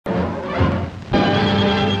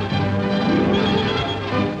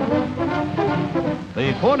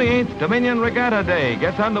48th Dominion Regatta Day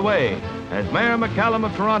gets underway as Mayor McCallum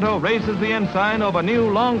of Toronto races the ensign over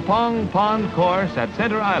new Long Pong Pond course at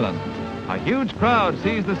Center Island. A huge crowd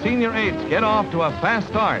sees the senior eights get off to a fast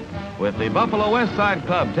start, with the Buffalo West Side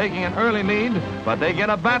Club taking an early lead, but they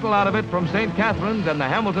get a battle out of it from St. Catharines and the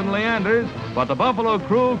Hamilton Leanders, but the Buffalo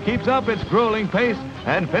crew keeps up its grueling pace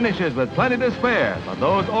and finishes with plenty to spare, but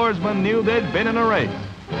those oarsmen knew they'd been in a race.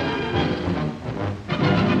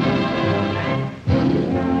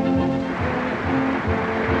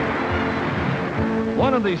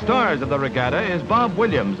 One of the stars of the regatta is Bob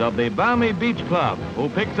Williams of the Balmy Beach Club, who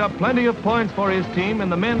picks up plenty of points for his team in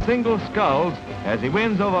the men's single sculls as he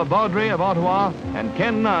wins over Baudry of Ottawa and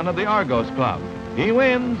Ken Nunn of the Argos Club. He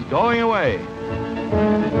wins going away.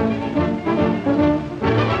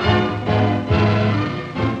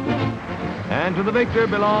 And to the victor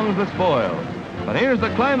belongs the spoils. But here's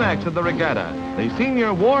the climax of the regatta. The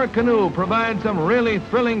senior war canoe provides some really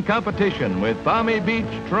thrilling competition, with Balmy Beach,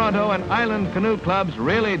 Toronto, and Island canoe clubs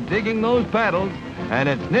really digging those paddles, and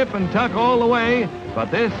it's nip and tuck all the way. But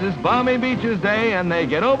this is Balmy Beach's day, and they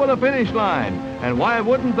get over the finish line. And why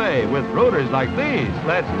wouldn't they, with rooters like these?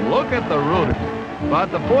 Let's look at the rooters. But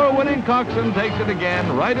the poor winning coxswain takes it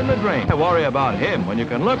again right in the drain. Why worry about him when you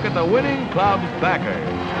can look at the winning club's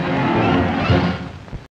backers?